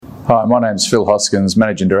Hi, my name's Phil Hoskins,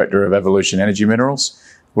 Managing Director of Evolution Energy Minerals.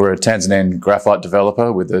 We're a Tanzanian graphite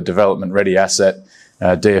developer with a development-ready asset,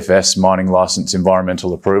 DFS mining licence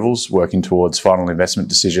environmental approvals, working towards final investment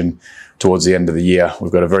decision towards the end of the year.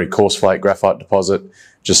 We've got a very coarse flake graphite deposit,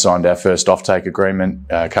 just signed our first offtake agreement,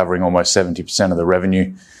 covering almost 70% of the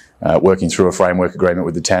revenue, working through a framework agreement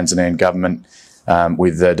with the Tanzanian government,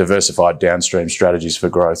 with diversified downstream strategies for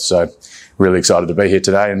growth. So really excited to be here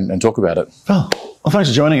today and talk about it. Well, thanks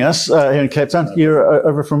for joining us here in Cape Town. You're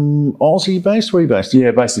over from Aussie based? Where are you based?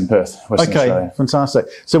 Yeah, based in Perth, Western Australia. Okay, fantastic.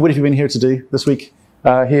 So what have you been here to do this week?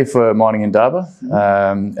 Here for Mining Indaba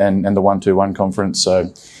and the 121 conference.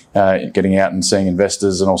 So getting out and seeing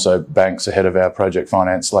investors and also banks ahead of our project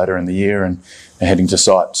finance later in the year, and heading to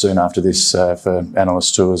site soon after this for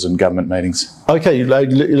analyst tours and government meetings. Okay, you're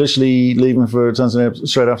literally leaving for Tanzania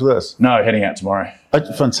straight after this? No, heading out tomorrow.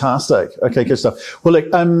 Fantastic. Okay, good stuff. Well, look,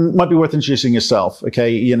 might be worth introducing yourself. Okay,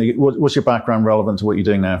 you know, what's your background relevant to what you're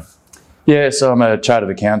doing now? Yeah, so I'm a chartered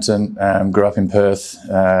accountant. Grew up in Perth.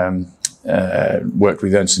 Worked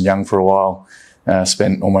with Ernst & Young for a while.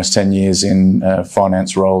 Spent almost 10 years in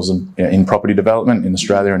finance roles in property development in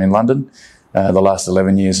Australia and in London. The last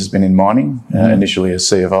 11 years has been in mining, initially as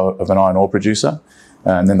CFO of an iron ore producer,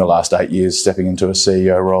 and then the last 8 years stepping into a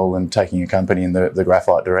CEO role and taking a company in the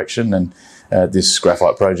graphite direction. And this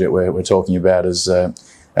graphite project we're talking about is,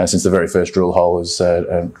 since the very first drill hole, is,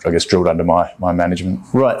 I guess, drilled under my management.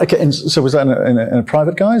 Right, okay, and so was that in a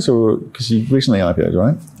private guise, or because you recently IPO'd,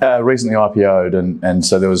 right? Recently IPO'd, and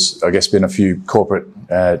so there was, I guess, been a few corporate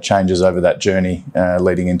changes over that journey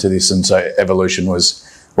leading into this, and so Evolution was,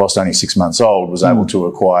 whilst only 6 months old, was able to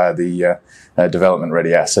acquire the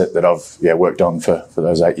development-ready asset that I've worked on for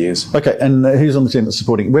those 8 years. Okay, and who's on the team that's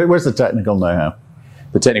supporting? Where's the technical know-how?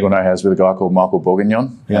 The technical know-how is with a guy called Michael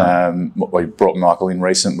Bourguignon. Yeah. We brought Michael in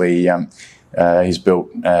recently. He's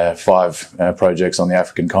built 5 projects on the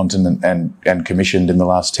African continent and commissioned in the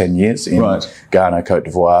last 10 years in Ghana, Cote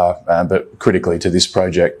d'Ivoire, but critically to this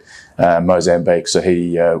project, Mozambique. So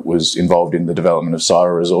he was involved in the development of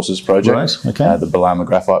Syrah Resources project, the Balama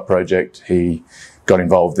Graphite project. He got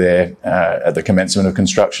involved there at the commencement of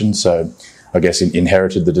construction. So I guess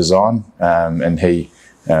inherited the design, and he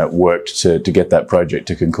worked to get that project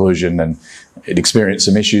to conclusion, and it experienced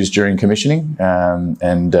some issues during commissioning,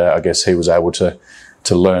 and I guess he was able to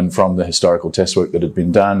learn from the historical test work that had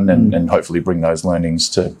been done, and hopefully bring those learnings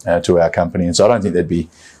to our company. And so I don't think there'd be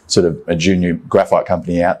sort of a junior graphite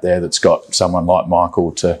company out there that's got someone like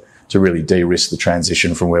Michael to really de-risk the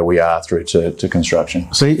transition from where we are through to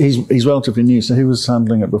construction. So he's relatively new, so who was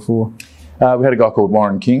handling it before? We had a guy called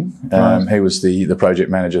Warren King. He was the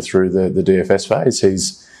project manager through the DFS phase.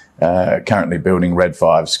 He's currently building Red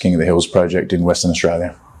 5's King of the Hills project in Western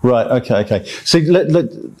Australia. Right, okay. So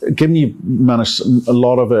given you managed a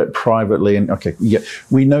lot of it privately, and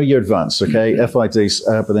we know you're advanced, okay, FIDs,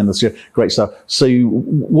 but then this year, great stuff. So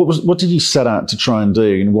what did you set out to try and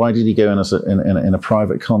do, and why did you go in a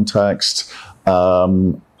private context?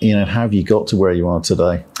 How have you got to where you are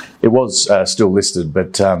today? It was still listed,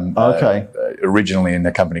 but originally in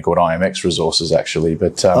a company called IMX Resources, actually,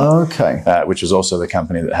 but which was also the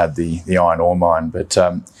company that had the iron ore mine. But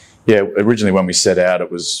originally when we set out,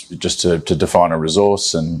 it was just to define a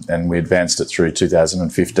resource, and we advanced it through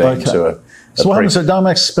 2015 to a. So what happened? So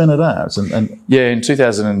IMX spin it out, in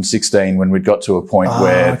 2016, when we'd got to a point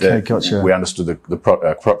where we understood the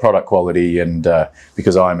product quality, and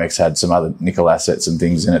because IMX had some other nickel assets and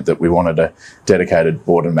things in it, that we wanted a dedicated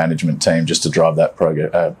board and management team just to drive that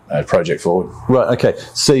project forward. Right. Okay.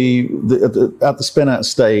 So at the spin out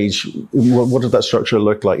stage, what did that structure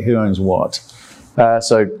look like? Who owns what?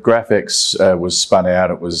 So GraphX was spun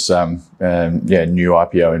out. It was new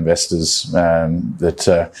IPO investors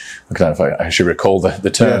that I don't know if I should recall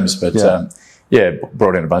the terms, but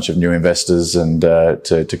brought in a bunch of new investors and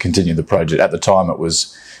to continue the project. At the time, it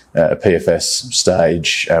was a PFS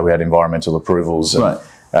stage. We had environmental approvals.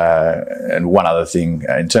 And one other thing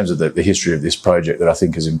in terms of the history of this project that I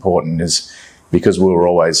think is important is, because we were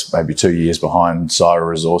always maybe 2 years behind Syrah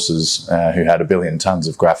Resources, who had 1 billion tonnes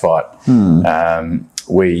of graphite.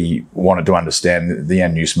 We wanted to understand that the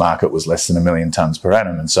end-use market was less than 1 million tonnes per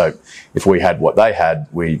annum. And so if we had what they had,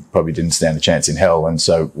 we probably didn't stand a chance in hell. And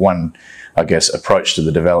so one, I guess, approach to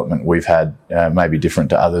the development we've had, maybe different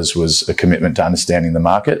to others, was a commitment to understanding the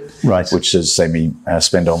market, which has seen me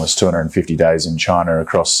spend almost 250 days in China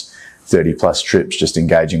across 30 plus trips, just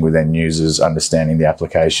engaging with end users, understanding the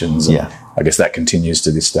applications. And I guess that continues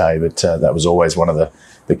to this day, but that was always one of the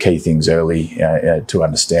key things early to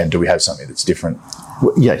understand. Do we have something that's different?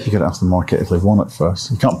 Well, yeah, you could ask the market if they want it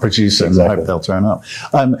first. You can't produce it and hope they'll turn up.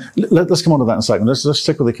 Let's come on to that in a second. Let's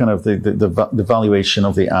stick with the kind of the valuation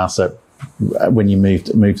of the asset when you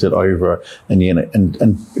moved it over,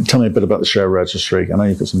 and tell me a bit about the share registry. I know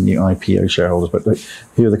you've got some new IPO shareholders, but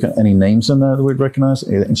who are any names in there that we'd recognise,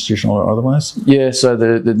 either institutional or otherwise? Yeah, so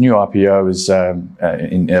the new IPO is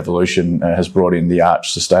in evolution, has brought in the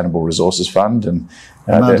Arch Sustainable Resources Fund, and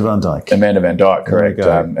Amanda Van Dyck. Amanda Van Dyck, correct.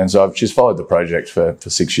 And so she's followed the project for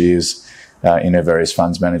 6 years in her various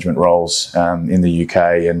funds management roles in the UK,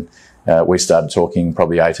 and we started talking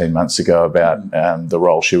probably 18 months ago about the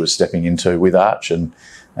role she was stepping into with Arch, and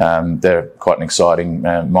they're quite an exciting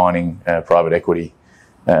mining private equity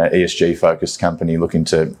ESG-focused company looking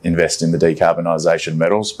to invest in the decarbonisation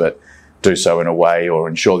metals, but do so in a way or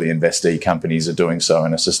ensure the investee companies are doing so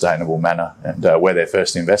in a sustainable manner. And we're their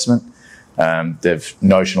first investment. They've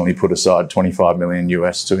notionally put aside $25 million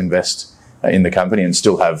US to invest in the company and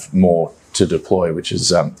still have more to deploy, which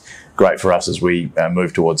is great for us as we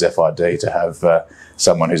move towards FID to have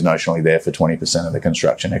someone who's notionally there for 20% of the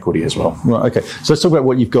construction equity as well. Right, okay. So let's talk about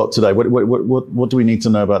what you've got today. What do we need to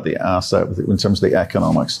know about the asset in terms of the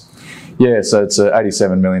economics? Yeah, so it's an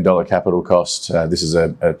 $87 million capital cost. This is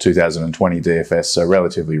a 2020 DFS, so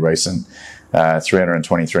relatively recent.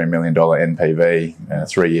 $323 million NPV,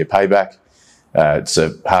 3-year payback. It's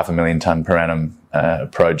a 500,000 tonne per annum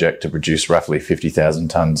project to produce roughly 50,000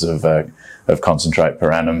 tonnes of concentrate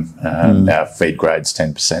per annum. Our feed grade's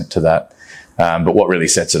 10% to that. But what really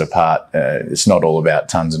sets it apart, it's not all about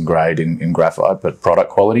tonnes and grade in graphite, but product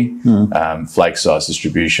quality. Flake size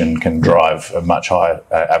distribution can drive a much higher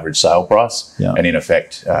average sale price and in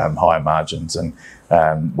effect higher margins. And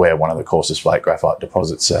we're one of the coarsest flake graphite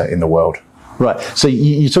deposits in the world. Right. So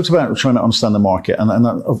you talked about trying to understand the market, and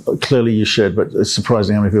that, clearly you should, but it's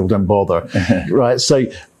surprising how many people don't bother. Right. So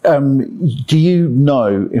do you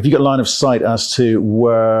know, if you got line of sight as to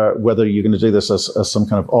whether you're going to do this as some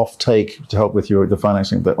kind of off-take to help with the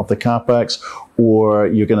financing of the CapEx, or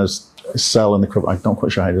you're going to sell in the, I'm not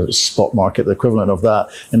quite sure how to spot market, the equivalent of that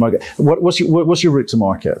in market. What's your route to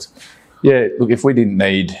market? Yeah, look, if we didn't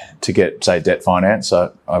need to get, say, debt finance, I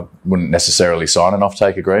wouldn't necessarily sign an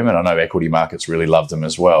offtake agreement. I know equity markets really love them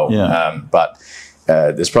as well. But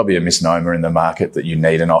there's probably a misnomer in the market that you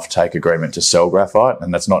need an offtake agreement to sell graphite,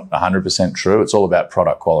 and that's not 100% true. It's all about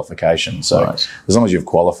product qualification. So as long as you've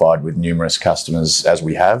qualified with numerous customers, as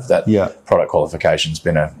we have, that product qualification's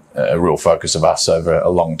been a real focus of us over a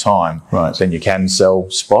long time. Then you can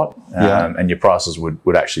sell spot, and your prices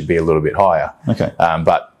would actually be a little bit higher.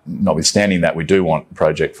 But notwithstanding that, we do want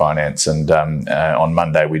project finance, and on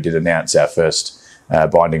Monday we did announce our first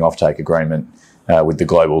binding offtake agreement with the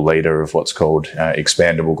global leader of what's called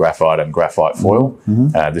expandable graphite and graphite foil.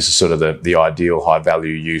 This is sort of the ideal high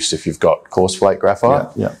value use if you've got coarse flake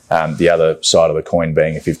graphite. The other side of the coin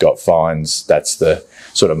being if you've got fines, that's the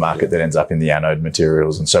sort of market that ends up in the anode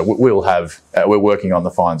materials. And so we'll have, we're working on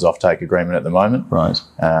the fines offtake agreement at the moment.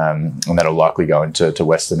 And that'll likely go into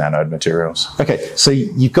Western anode materials. Okay, so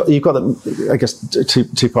you've got I guess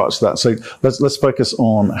two parts to that. So let's focus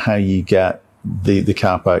on how you get the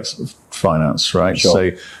CapEx finance, right?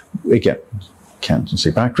 So again,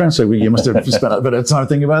 accountancy background, so you must have spent a bit of time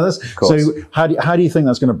thinking about this. So how do you think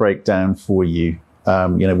that's going to break down for you?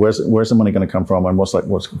 Where's the money going to come from, and what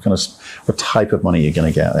type of money you're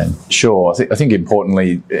going to get in? Sure, I think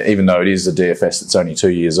importantly, even though it is a DFS that's only 2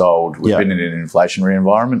 years old, we've been in an inflationary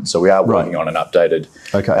environment, so we are working on an updated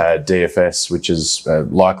DFS, which is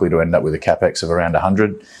likely to end up with a capex of around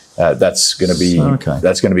 100. That's going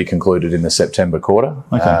to be concluded in the September quarter.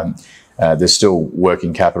 There's still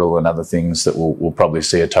working capital and other things that we'll probably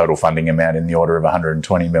see a total funding amount in the order of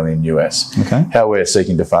 120 million US. How we're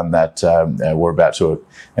seeking to fund that, we're about to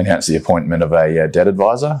announce the appointment of a debt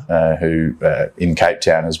advisor who in Cape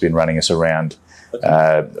Town has been running us around,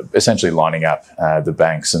 essentially lining up the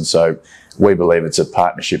banks. And so we believe it's a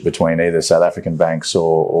partnership between either South African banks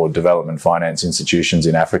or development finance institutions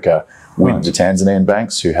in Africa with the Tanzanian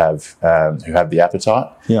banks who have the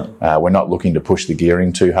appetite. We're not looking to push the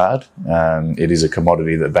gearing too hard. It is a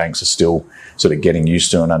commodity that banks are still sort of getting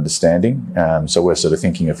used to and understanding. So we're sort of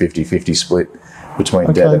thinking a 50-50 split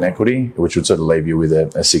between debt and equity, which would sort of leave you with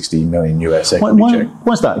a 60 million US equity check.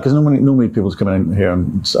 Why's that? Because normally people come in here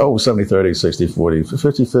and say, 70-30, 60-40,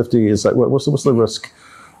 50-50 is like, what's the risk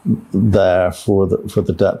there for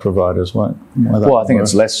the debt providers? Why well, I think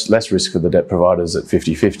it's less risk for the debt providers at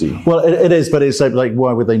 50-50. Well, it is, but it's like,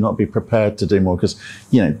 why would they not be prepared to do more? Because,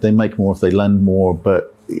 they make more if they lend more,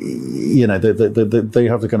 but, they have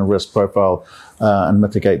the kind of risk profile and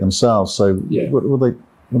mitigate themselves. So what are they?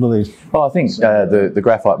 Well, I think the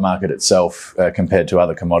graphite market itself, compared to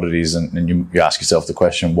other commodities, and you ask yourself the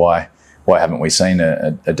question, why haven't we seen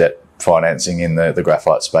a debt financing in the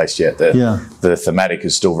graphite space yet? The thematic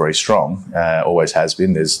is still very strong, always has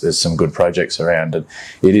been. There's some good projects around, and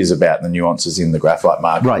it is about the nuances in the graphite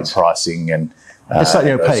market, and pricing, and it's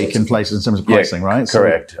slightly opaque in places in terms of pricing, right?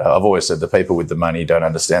 Correct. So, I've always said the people with the money don't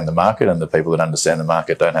understand the market, and the people that understand the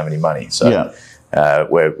market don't have any money. So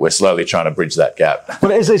we're slowly trying to bridge that gap.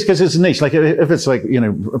 But it's because it's a niche. Like if it's like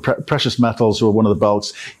precious metals or one of the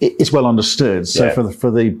bulks, it's well understood. So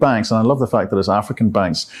for the banks, and I love the fact that it's African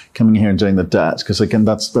banks coming here and doing the debt, because again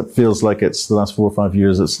that feels like it's the last 4 or 5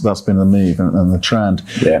 years that's been the move and the trend.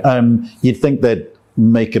 You'd think they'd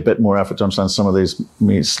make a bit more effort to understand some of these. I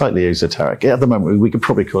mean, it's slightly esoteric at the moment. We could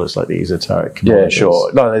probably call it slightly esoteric. Yeah,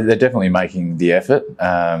 sure. No, they're definitely making the effort,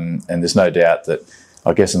 and there's no doubt that,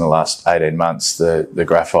 I guess, in the last 18 months, the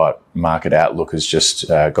graphite market outlook has just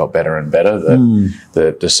got better and better.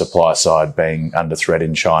 The supply side being under threat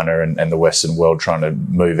in China, and the Western world trying to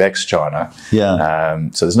move ex-China.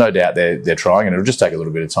 So there's no doubt they're trying, and it'll just take a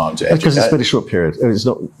little bit of time to educate. Because it's been a short period. It's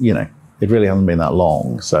not, it really hasn't been that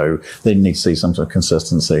long. So they need to see some sort of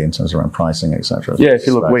consistency in terms of around pricing, etc. Yeah, if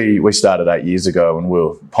you look, we started 8 years ago, and we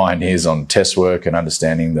were pioneers on test work and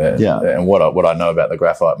understanding and what I know about the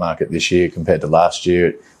graphite market this year compared to last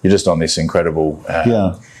year. You're just on this incredible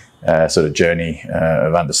sort of journey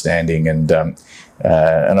of understanding, and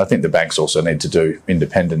I think the banks also need to do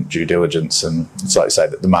independent due diligence, and it's like you say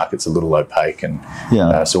that the market's a little opaque, and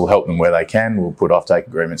so we'll help them where they can. We'll put offtake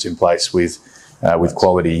agreements in place with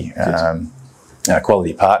quality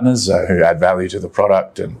quality partners who add value to the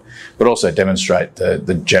product, but also demonstrate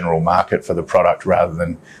the general market for the product, rather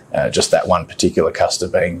than just that one particular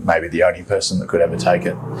customer being maybe the only person that could ever take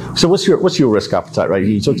it. So what's your risk appetite, right?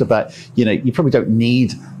 You talked about, you probably don't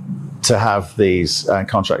need to have these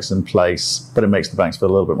contracts in place, but it makes the banks feel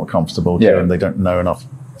a little bit more comfortable, and they don't know enough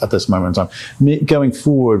at this moment in time. Going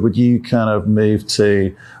forward, would you kind of move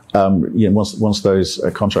to once those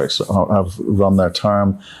contracts have run their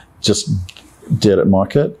term, just do it at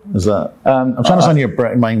market? Is that? I'm trying to understand your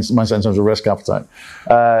mindset in terms of risk appetite.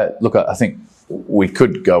 Look, I think we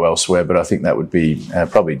could go elsewhere, but I think that would be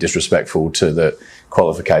probably disrespectful to the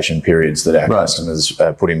qualification periods that our customers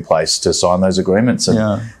put in place to sign those agreements.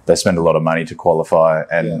 And they spend a lot of money to qualify,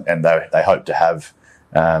 and they hope to have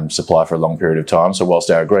supply for a long period of time. So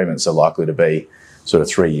whilst our agreements are likely to be sort of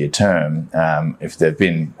 3-year term, if they've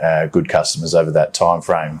been good customers over that time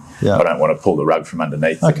frame, I don't want to pull the rug from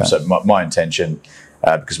underneath them. So my intention,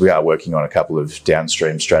 because we are working on a couple of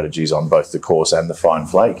downstream strategies on both the coarse and the fine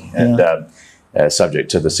flake, and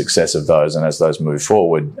subject to the success of those, and as those move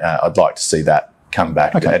forward, I'd like to see that come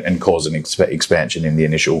back and cause an expansion in the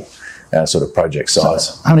initial sort of project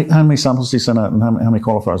size. So how many samples do you send out, and how many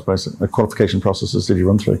qualification processes did you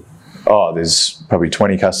run through? Oh, there's probably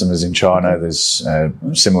 20 customers in China. There's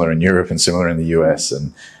similar in Europe and similar in the US.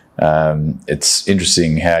 And it's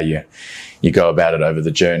interesting how you go about it over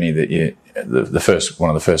the journey. That one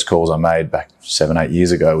of the first calls I made back 7-8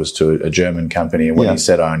 years ago was to a German company. And when he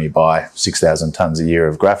said I only buy 6,000 tons a year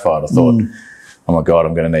of graphite, I thought, oh my God,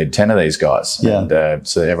 I'm going to need 10 of these guys. And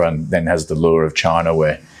so everyone then has the lure of China,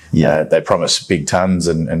 where they promise big tons,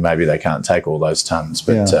 and maybe they can't take all those tons.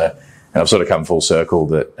 But and I've sort of come full circle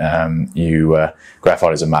that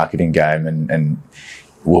graphite is a marketing game, and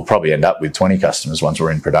we'll probably end up with 20 customers once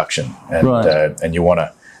we're in production. And you want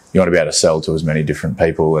to be able to sell to as many different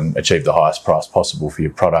people and achieve the highest price possible for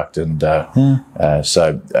your product. And but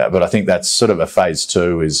I think that's sort of a phase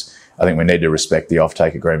 2. Is I think we need to respect the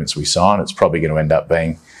offtake agreements we sign. It's probably going to end up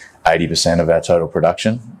being 80% of our total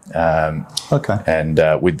production. And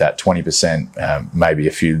with that 20%, maybe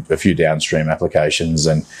a few downstream applications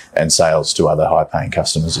and sales to other high-paying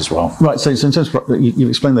customers as well. Right. So in terms of, you've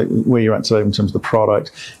explained that where you're at today in terms of the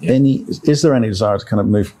product. Is there any desire to kind of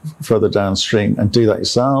move further downstream and do that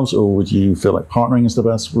yourselves, or would you feel like partnering is the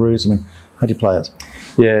best route? I mean, how do you play it?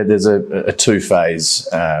 Yeah, there's a 2-phase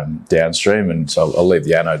downstream, and so I'll leave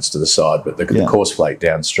the anodes to the side, but the coarse flake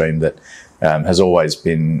downstream that has always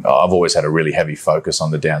been, I've always had a really heavy focus on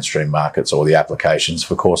the downstream markets or the applications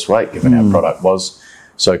for coarse flake, given our product was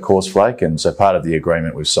so Corseflake. And so part of the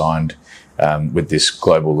agreement we've signed with this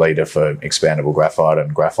global leader for expandable graphite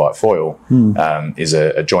and graphite foil is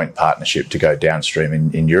a joint partnership to go downstream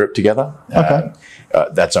in Europe together. Okay.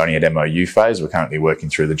 That's only at MOU phase. We're currently working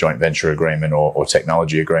through the joint venture agreement or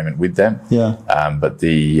technology agreement with them. Yeah. But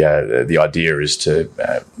the idea is to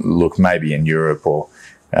look maybe in Europe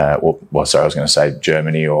I was going to say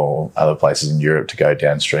Germany or other places in Europe to go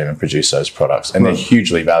downstream and produce those products. And they're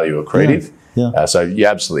hugely value accretive. Yeah. So you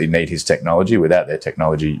absolutely need his technology. Without their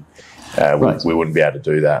technology, we wouldn't be able to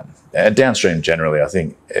do that. Downstream, generally, I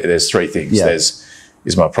think there's three things. Yeah.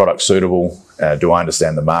 Is my product suitable? Do I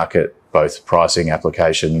understand the market, both pricing,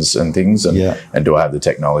 applications and things? And do I have the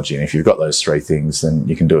technology? And if you've got those three things, then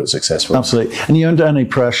you can do it successfully. Absolutely. And you under any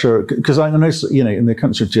pressure, because I know, in the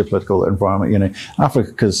country geopolitical environment,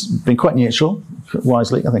 Africa's been quite neutral,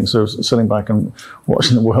 wisely, I think, sort of sitting back and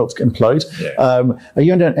watching the world implode. Yeah. Are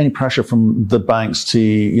you under any pressure from the banks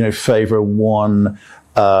to, favour one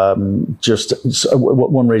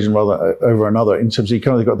region rather over another, in terms of you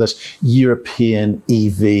kind of got this European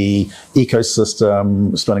EV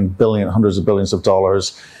ecosystem spending hundreds of billions of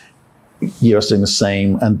dollars, US doing the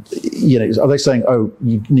same, and are they saying, oh,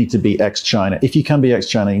 you need to be ex-China? If you can be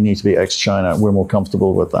ex-China, you need to be ex-China. We're more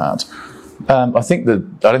comfortable with that. I don't think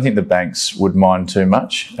the banks would mind too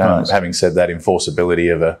much. Right. Having said that,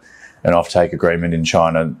 enforceability of an offtake agreement in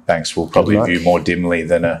China, banks will probably view more dimly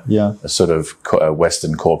than a sort of a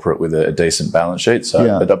Western corporate with a decent balance sheet.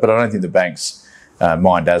 So, but I don't think the banks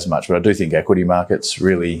mind as much. But I do think equity markets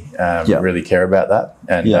really care about that.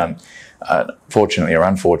 And fortunately or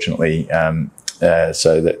unfortunately,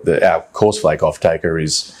 so that our Corseflake offtaker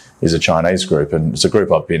is a Chinese group, and it's a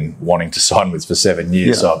group I've been wanting to sign with for 7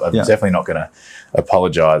 years. So I'm definitely not going to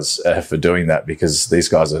apologise for doing that, because these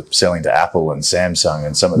guys are selling to Apple and Samsung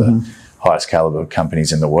and some of the highest caliber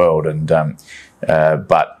companies in the world. And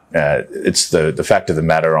but it's the fact of the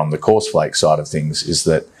matter on the Corseflake side of things is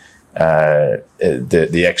that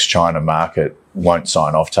the ex-China market won't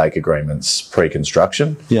sign offtake agreements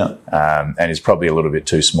pre-construction, and is probably a little bit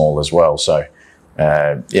too small as well. So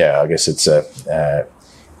I guess it's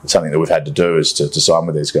something that we've had to do is to sign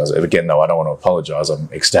with these guys. Again, though, I don't want to apologise. I'm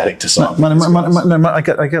ecstatic to sign. I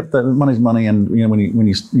get that money's money, and when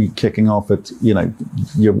you're kicking off it, you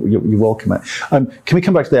welcome it. Can we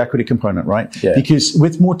come back to the equity component, right? Yeah. Because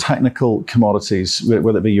with more technical commodities,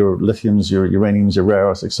 whether it be your lithiums, your uraniums, your rare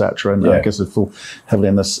earths, etc., and I guess it fall heavily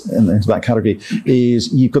into that category,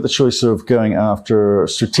 is you've got the choice of going after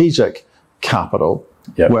strategic capital.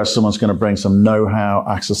 Yep. Where someone's going to bring some know-how,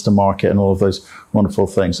 access to market, and all of those wonderful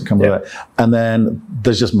things that come with it. And then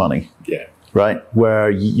there's just money. Yeah. Right? Where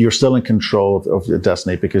you're still in control of your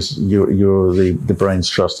destiny, because you're the brains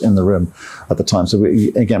trust in the room at the time. So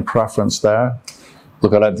again, preference there.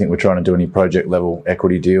 Look, I don't think we're trying to do any project level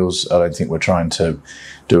equity deals. I don't think we're trying to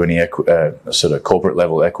do any sort of corporate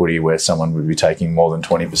level equity where someone would be taking more than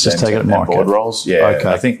 20% of board roles. Yeah. Okay.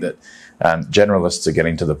 I think that generalists are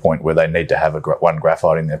getting to the point where they need to have one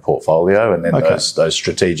graphite in their portfolio, and then those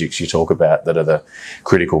strategics you talk about that are the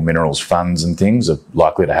critical minerals funds and things are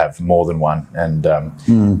likely to have more than one. And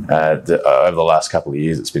over the last couple of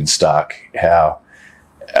years, it's been stark how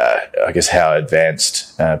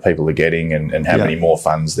advanced people are getting, and how many more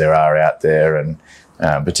funds there are out there, and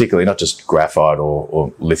particularly not just graphite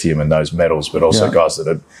or lithium and those metals, but also guys that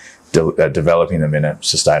are developing them in a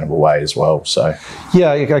sustainable way as well. So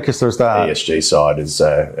I guess there's that. The ESG side is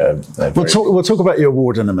we'll talk about your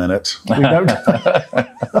award in a minute. We don't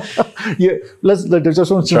just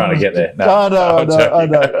trying to get there. I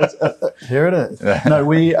know. Here it is. No,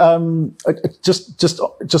 we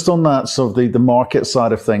just on that sort of the market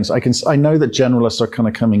side of things. I know that generalists are kind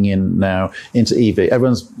of coming in now into EV.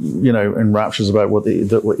 Everyone's in raptures about what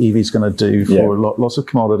EV is going to do for lots of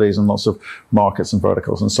commodities and lots of markets and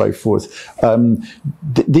verticals and so forth.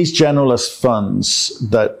 These generalist funds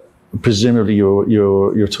that presumably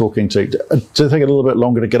you're talking to, do they take a little bit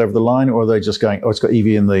longer to get over the line, or are they just going, it's got EV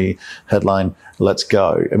in the headline, let's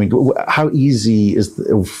go? I mean, how easy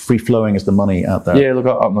free flowing is the money out there? Yeah, look,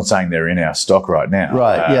 I'm not saying they're in our stock right now,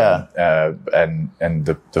 right? And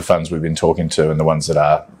the funds we've been talking to and the ones that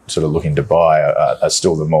are sort of looking to buy are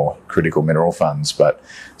still the more critical mineral funds, but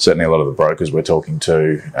certainly a lot of the brokers we're talking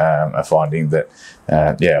to are finding that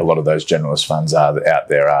a lot of those generalist funds are out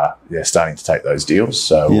there are starting to take those deals.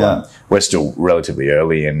 So we're still relatively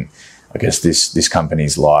early in, I guess, this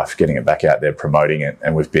company's life, getting it back out there, promoting it,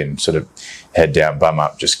 and we've been sort of head down, bum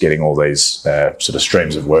up, just getting all these sort of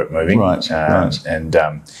streams of work moving. Right.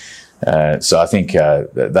 So I think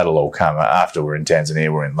that'll all come after we're in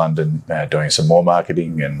Tanzania. We're in London doing some more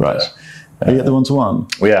marketing, and Are you at the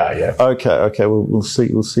 1-to-1? We are, yeah. Okay. We'll see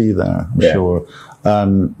you there, I'm sure.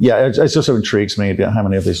 It just sort of intrigues me about how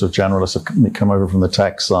many of these sort of generalists have come over from the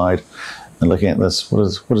tech side and looking at this. What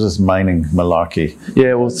is this mining malarkey?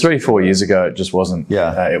 Yeah, well, 3-4 years ago, it just wasn't.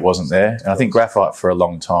 It wasn't there. And I think graphite for a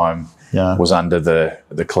long time was under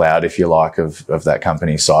the cloud, if you like, of that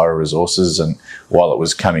company, Syrah Resources. And while it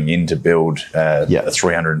was coming in to build a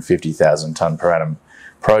 350,000 tonne per annum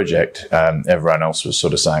project, everyone else was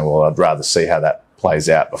sort of saying, well, I'd rather see how that plays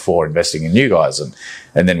out before investing in you guys. And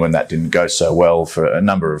then when that didn't go so well for a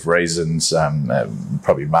number of reasons,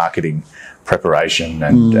 probably marketing, preparation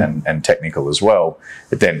and technical as well,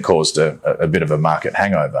 it then caused a bit of a market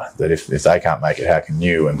hangover that if they can't make it, how can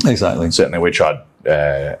you? And exactly. Certainly we tried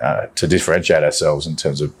to differentiate ourselves in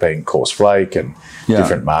terms of being coarse flake and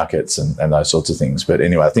different markets and those sorts of things. But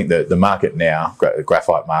anyway, I think the market now, the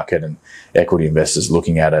graphite market and equity investors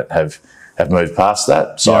looking at it have moved past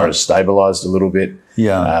that. Syrah's stabilised a little bit.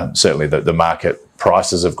 Certainly the market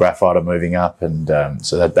prices of graphite are moving up, and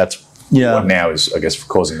so that's what now is, I guess,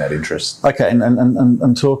 causing that interest. Okay,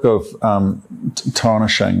 and talk of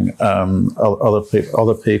tarnishing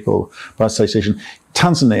other people by association.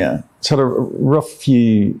 Tanzania, it's had a rough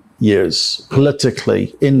few years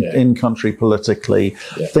politically, in country politically.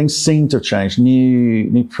 Things seem to have changed.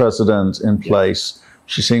 New president in place.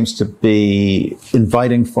 She seems to be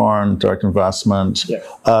inviting foreign direct investment.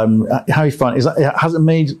 How are you find? Has it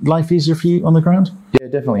made life easier for you on the ground? Yeah,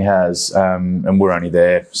 it definitely has. And we're only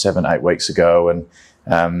there 7-8 weeks ago. And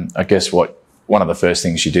I guess one of the first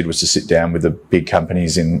things she did was to sit down with the big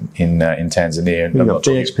companies in Tanzania. You've got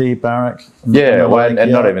BHP, Barrick.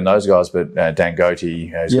 Not even those guys, but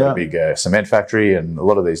Dangote has got a big cement factory and a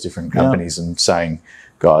lot of these different companies, and saying,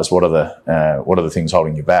 guys, what are the things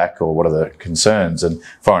holding you back, or what are the concerns? And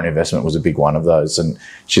foreign investment was a big one of those. And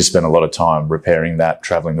she spent a lot of time repairing that,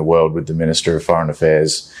 travelling the world with the Minister of Foreign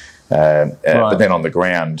Affairs, but then on the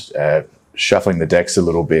ground, shuffling the decks a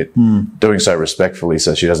little bit, doing so respectfully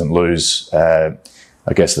so she doesn't lose, I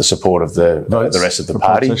guess, the support of the rest of the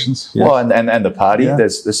party. Well, and the party.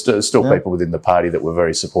 There's still people within the party that were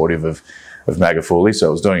very supportive of Magufuli, so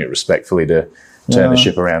I was doing it respectfully to turn the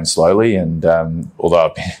ship around slowly. And although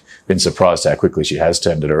I've been surprised how quickly she has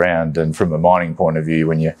turned it around. And from a mining point of view,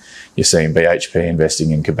 when you're seeing BHP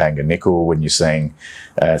investing in Kabanga Nickel, when you're seeing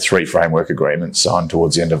 3 framework agreements signed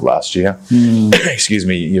towards the end of last year, excuse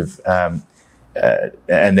me, you've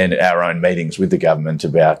and then our own meetings with the government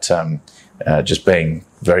about just being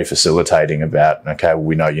very facilitating about, okay, well,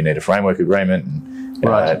 we know you need a framework agreement,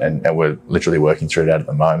 and we're literally working through that at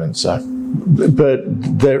the moment. So. But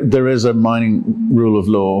there is a mining rule of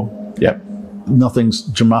law. Yep. Nothing's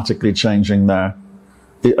dramatically changing there.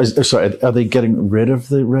 Are they getting rid of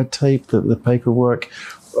the red tape, the paperwork?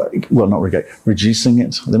 Well, not reducing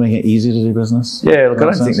it. Are they making it easier to do business? Yeah, look, I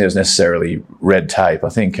don't think there's necessarily red tape. I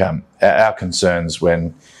think our concerns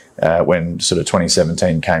when sort of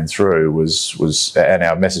 2017 came through was and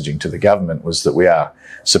our messaging to the government was that we are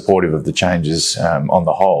supportive of the changes on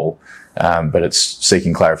the whole, but it's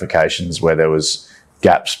seeking clarifications where there was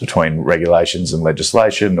gaps between regulations and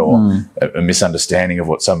legislation, or a misunderstanding of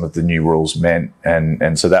what some of the new rules meant,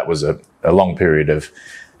 and so that was a long period of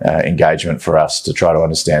engagement for us to try to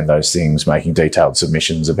understand those things, making detailed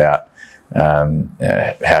submissions about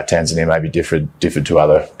how Tanzania may be differed to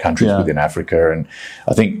other countries within Africa. And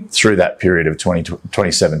I think through that period of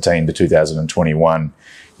 2017 to 2021,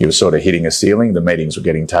 you were sort of hitting a ceiling. The meetings were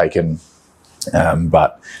getting taken,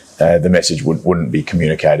 but the message wouldn't be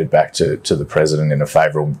communicated back to the president in a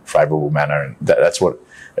favourable manner. And that's what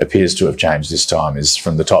appears to have changed this time, is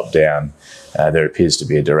from the top down, there appears to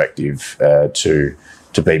be a directive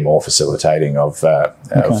to be more facilitating of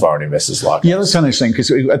foreign investors like us. Yeah, that's kind of interesting,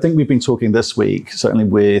 because I think we've been talking this week, certainly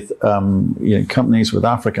with companies with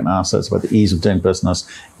African assets, about the ease of doing business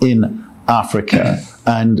in Africa.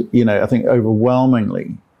 And, I think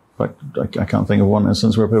overwhelmingly, but I can't think of one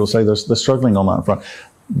instance where people say they're struggling on that front.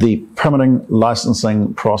 The permitting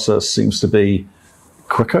licensing process seems to be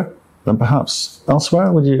quicker than perhaps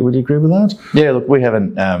elsewhere. Would you agree with that? Yeah, look, we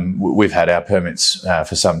haven't. We've had our permits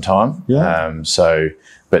for some time. Yeah.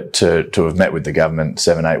 But to have met with the government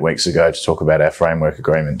 7-8 weeks ago to talk about our framework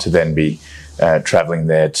agreement, to then be travelling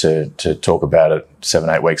there to talk about it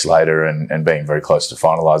 7-8 weeks later and being very close to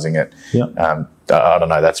finalising it. Yeah. I don't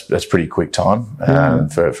know. That's pretty quick time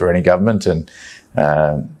for any government, and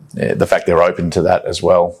the fact they're open to that as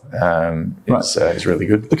well is really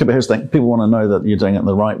good. Okay, but here's the thing. People want to know that you're doing it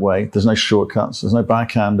the right way. There's no shortcuts. There's no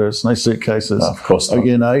backhanders, no suitcases. No, of course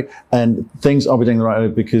not. And things are being done the right way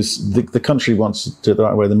because the country wants to do it the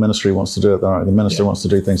right way. The ministry wants to do it the right way. The minister wants to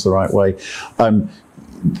do things the right way.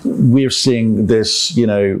 we're seeing this,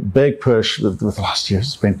 big push with the last year.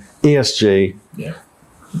 It's been ESG,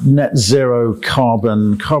 net zero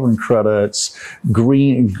carbon credits,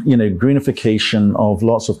 greenification of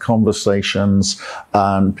lots of conversations,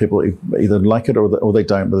 and people either like it or they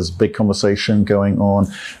don't. But there's a big conversation going on.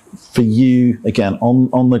 For you, again,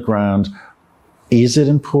 on the ground, is it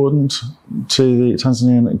important to the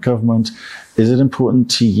Tanzanian government? Is it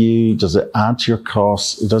important to you? Does it add to your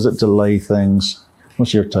costs? Does it delay things?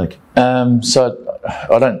 What's your take? So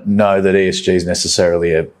I don't know that ESG is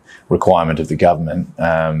necessarily a requirement of the government,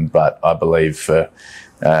 but I believe for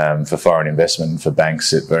foreign investment and for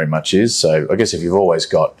banks it very much is. So I guess if you've always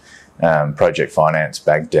got project finance,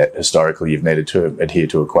 bank debt, historically you've needed to adhere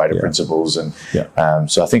to Equator principles. And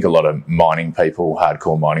so I think a lot of mining people,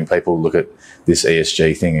 hardcore mining people, look at this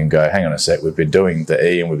ESG thing and go, hang on a sec, we've been doing the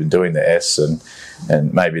E and we've been doing the S and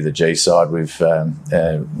maybe the G side with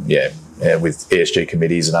ESG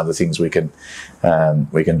committees and other things we can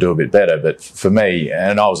do a bit better. But for me,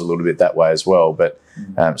 and I was a little bit that way as well, but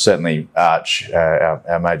certainly Arch,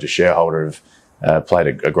 our major shareholder, have played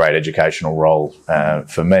a great educational role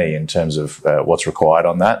for me in terms of what's required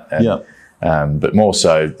on that. But more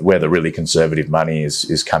so where the really conservative money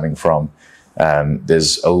is coming from.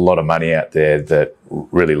 There's a lot of money out there that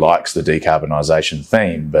really likes the decarbonisation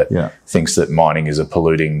theme, but thinks that mining is a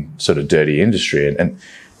polluting sort of dirty industry. And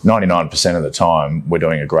 99% of the time we're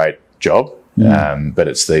doing a great job, but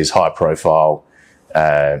it's these high profile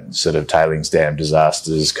sort of tailings dam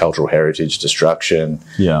disasters, cultural heritage destruction,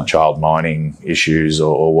 child mining issues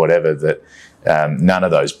or whatever that none of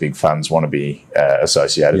those big funds want to be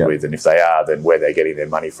associated with. And if they are, then where they're getting their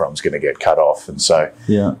money from is going to get cut off. And so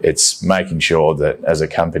it's making sure that as a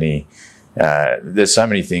company, there's so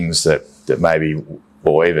many things that maybe,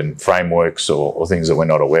 or even frameworks or things that we're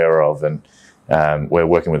not aware of. And we're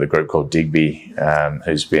working with a group called Digby,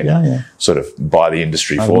 who's been sort of by the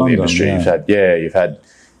industry, for the industry. You've had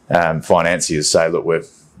financiers say, look, we're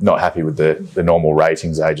not happy with the normal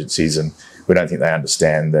ratings agencies and we don't think they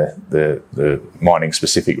understand the mining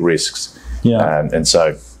specific risks. And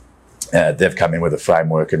so they've come in with a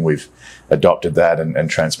framework and we've adopted that and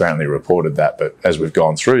transparently reported that. But as we've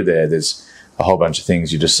gone through there's a whole bunch of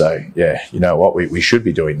things you just say, you know what, we should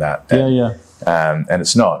be doing that. And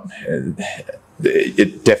it's not.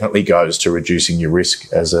 It definitely goes to reducing your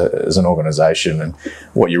risk as an organisation, and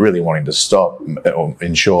what you're really wanting to stop or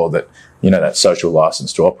ensure that that social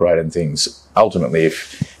licence to operate and things. Ultimately,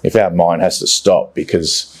 if our mine has to stop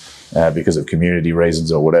because of community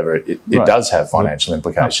reasons or whatever, it does have financial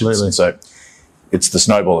implications. Absolutely. And so it's the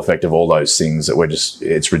snowball effect of all those things that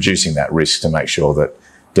it's reducing that risk to make sure that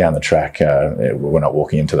down the track, we're not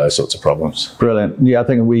walking into those sorts of problems. Brilliant. Yeah, I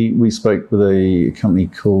think we spoke with a company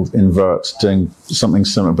called Invert doing something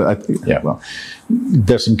similar. But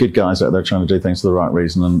there's some good guys out there trying to do things for the right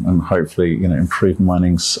reason and hopefully, improve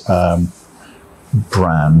mining's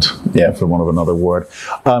brand, for want of another word.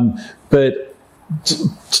 But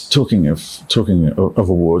talking of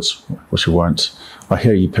awards, which you won't, I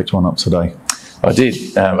hear you picked one up today. I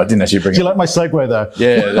did. I didn't actually bring it. Do you like my segue there?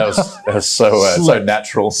 Yeah, that was so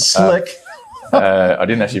natural. Slick. I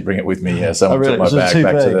didn't actually bring it with me. Someone took my bag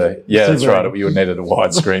back to the. Yeah, that's right. You needed a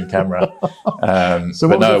widescreen camera. So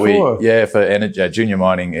what was it for? For energy, Junior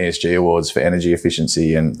Mining ESG Awards for energy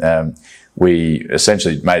efficiency, and we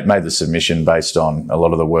essentially made the submission based on a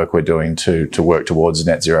lot of the work we're doing to work towards a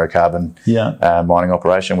net zero carbon mining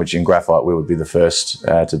operation, which in graphite we would be the first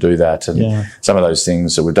to do that. And some of those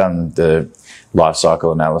things, so we've done the life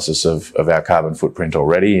cycle analysis of our carbon footprint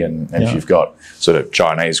already, and if you've got sort of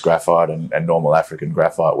Chinese graphite and normal African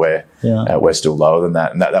graphite, we're still lower than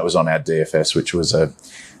that. And that was on our DFS, which was a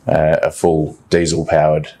full diesel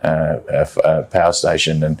powered power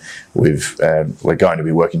station, and we're going to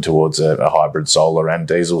be working towards a hybrid solar and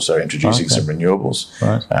diesel, so introducing some renewables.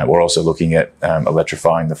 Right. We're also looking at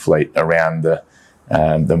electrifying the fleet around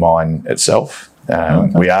the mine itself.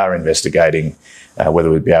 We are investigating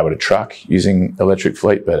whether we'd be able to truck using electric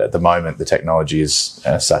fleet, but at the moment the technology is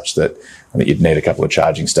such that I think you'd need a couple of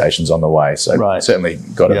charging stations on the way. So certainly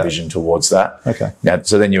got a vision towards that. Okay. Now,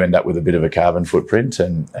 so then you end up with a bit of a carbon footprint,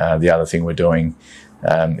 and the other thing we're doing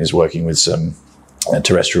is working with some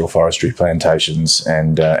terrestrial forestry plantations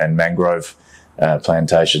and mangrove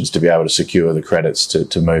plantations to be able to secure the credits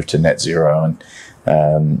to move to net zero.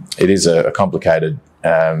 And it is a complicated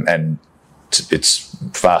and it's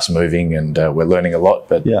fast moving, and we're learning a lot.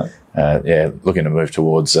 But looking to move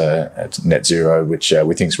towards net zero, which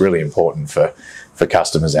we think is really important for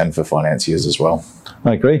customers and for financiers as well.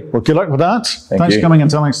 I agree. Well, good luck with that. Thanks for coming and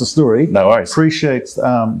telling us the story. No worries. Appreciate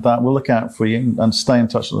that. We'll look out for you and stay in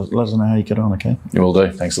touch. Let us know how you get on, okay? You will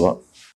do. Thanks a lot.